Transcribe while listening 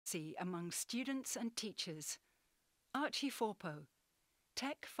literacy among students and teachers. Archie Forpoh,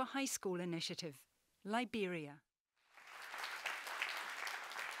 Tech for High School Initiative, Liberia.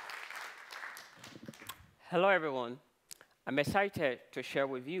 Hello, everyone. I'm excited to share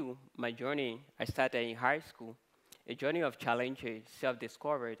with you my journey I started in high school, a journey of challenges,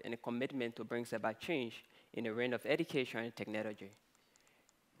 self-discovery, and a commitment to bring about change in the realm of education and technology.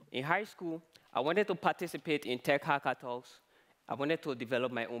 In high school, I wanted to participate in tech hackathons. I wanted to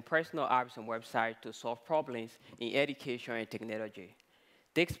develop my own personal apps and websites to solve problems in education and technology.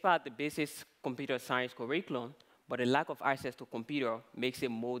 Despite the basic computer science curriculum, but the lack of access to computer makes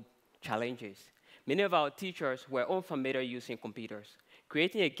it more challenging. Many of our teachers were unfamiliar using computers,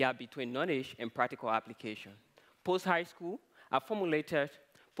 creating a gap between knowledge and practical application. Post-high school, I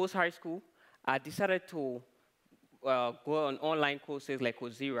decided to go on online courses like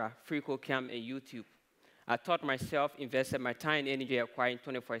Coursera, FreeCodeCamp, and YouTube. I taught myself, invested my time and energy acquiring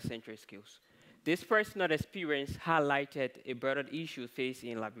 21st century skills. This personal experience highlighted a broader issue faced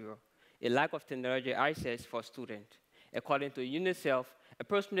in Liberia, a lack of technology access for students. According to UNICEF,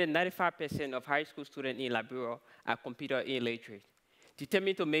 approximately 95% of high school students in Liberia are computer illiterate.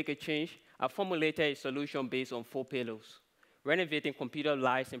 Determined to make a change, I formulated a solution based on 4 pillars: renovating computer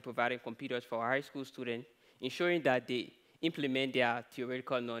labs and providing computers for high school students, ensuring that they implement their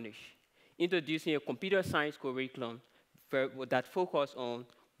theoretical knowledge, introducing a computer science curriculum that focuses on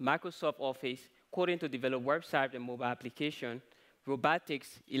Microsoft Office, coding to develop websites and mobile applications,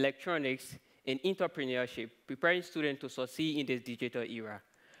 robotics, electronics, and entrepreneurship, preparing students to succeed in this digital era.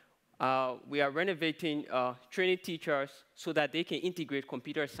 We are renovating training teachers so that they can integrate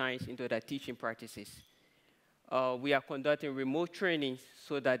computer science into their teaching practices. We are conducting remote trainings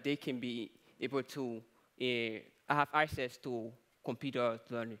so that they can be able to have access to computer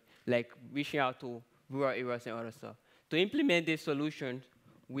learning, like reaching out to rural areas and other stuff. To implement this solution,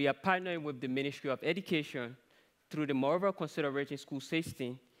 we are partnering with the Ministry of Education through the Moreover Consideration School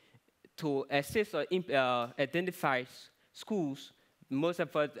System to assist or identify schools, most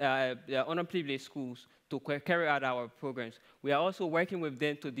of us underprivileged schools, to carry out our programs. We are also working with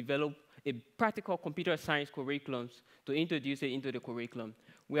them to develop a practical computer science curriculums to introduce it into the curriculum.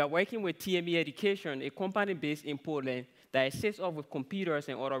 We are working with TME Education, a company based in Poland that assists us with computers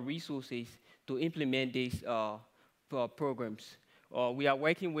and other resources to implement these programs. We are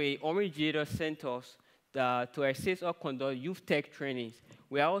working with Orange Data Centers to assist or conduct youth tech trainings.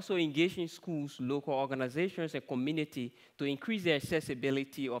 We are also engaging schools, local organizations, and community to increase the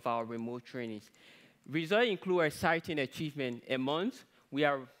accessibility of our remote trainings. Results include exciting achievement. A month, we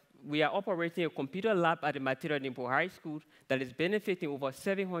are operating a computer lab at the Material Nimbo High School that is benefiting over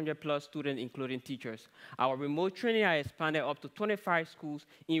 700+ students, including teachers. Our remote training has expanded up to 25 schools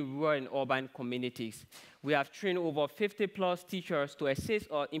in rural and urban communities. We have trained over 50+ teachers to assist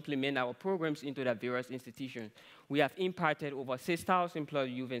or implement our programs into the various institutions. We have impacted over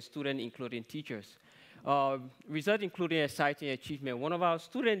 6,000+ youth and students, including teachers. Results including exciting achievement. One of our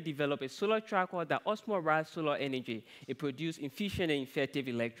students developed a solar tracker that osmorizes solar energy. It produces efficient and effective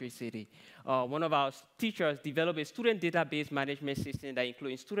electricity. One of our teachers developed a student database management system that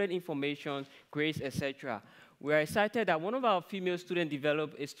includes student information, grades, etc. We are excited that one of our female students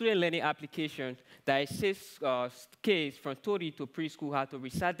developed a student learning application that assists kids from Tori to preschool how to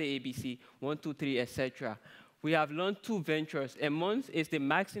recite the ABC, 1, 2, 3, etc. We have launched 2 ventures. Among is the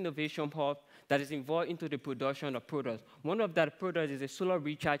Max Innovation Hub that is involved into the production of products. One of that products is a solar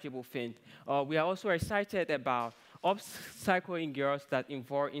rechargeable fan. We are also excited about upcycling girls that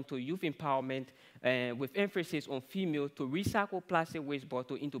involve into youth empowerment with emphasis on female to recycle plastic waste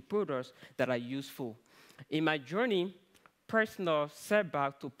bottle into products that are useful. In my journey, personal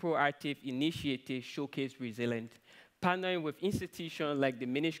setback to proactive initiatives showcase resilience. Partnering with institutions like the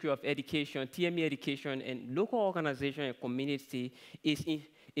Ministry of Education, TME Education, and local organizations and community is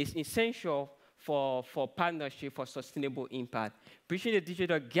essential for partnership for sustainable impact. Bridging the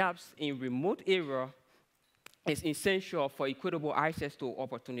digital gaps in remote areas is essential for equitable access to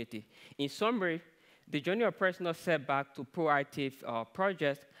opportunity. In summary, the journey of personal setback to proactive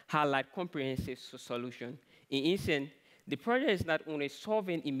projects highlight comprehensive solution. In essence, the project is not only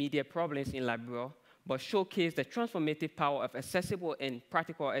solving immediate problems in Liberia, but showcase the transformative power of accessible and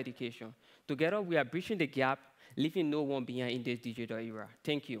practical education. Together, we are bridging the gap, leaving no one behind in this digital era.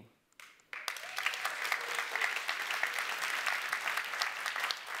 Thank you.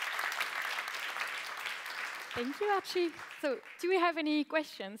 Thank you, Archie. So, do we have any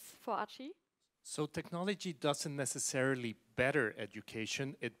questions for Archie? So technology doesn't necessarily better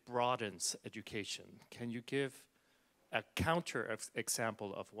education, it broadens education. Can you give a counter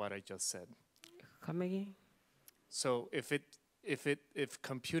example of what I just said? Come again? So if it if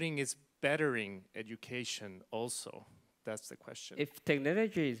computing is bettering education also, that's the question. If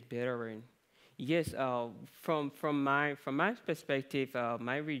technology is bettering, yes, from my perspective,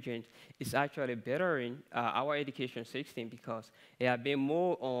 my region is actually bettering our education system because it has been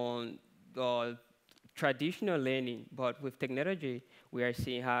more on traditional learning, but with technology, we are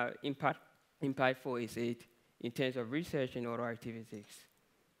seeing how impactful is it in terms of research and other activities.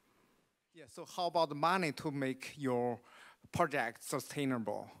 Yeah, so how about the money to make your project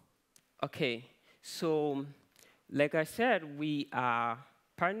sustainable? Okay, so like I said, we are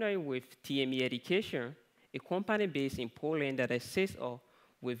partnering with TME Education, a company based in Poland that assists us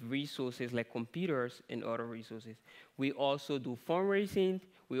with resources like computers and other resources. We also do fundraising.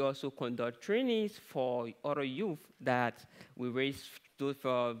 We also conduct trainings for other youth that we raise those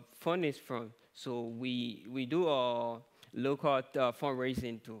fundings from. So we do local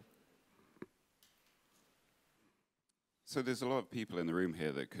fundraising too. So there's a lot of people in the room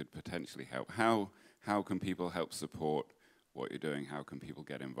here that could potentially help. How can people help support what you're doing? How can people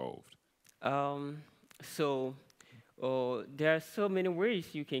get involved? There are so many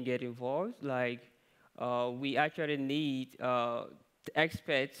ways you can get involved. Like we actually need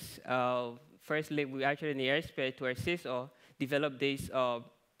experts. Firstly, we actually need experts to assist or develop this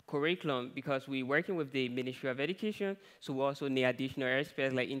curriculum because we're working with the Ministry of Education, so we also need additional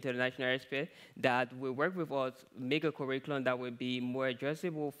experts, like international experts, that will work with us, make a curriculum that will be more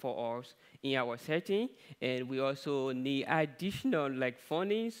adjustable for us in our setting. And we also need additional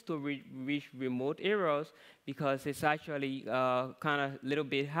fundings to reach remote areas because it's actually kind of a little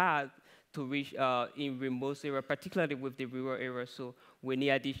bit hard to reach in remote areas, particularly with the rural areas. So we need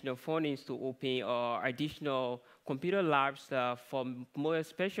additional fundings to open additional computer labs for more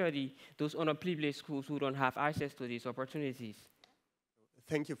especially those underprivileged schools who don't have access to these opportunities.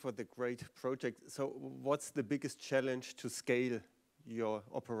 Thank you for the great project. So what's the biggest challenge to scale your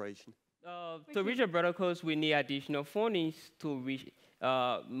operation? To reach our protocols, we need additional fundings to reach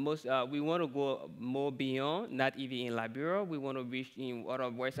we want to go more beyond, not even in Liberia. We want to reach in other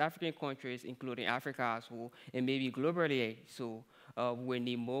West African countries, including Africa as well, and maybe globally. So we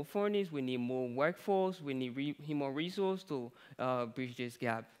need more fundings, we need more workforce, we need human resources to bridge this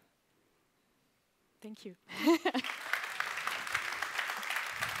gap. Thank you.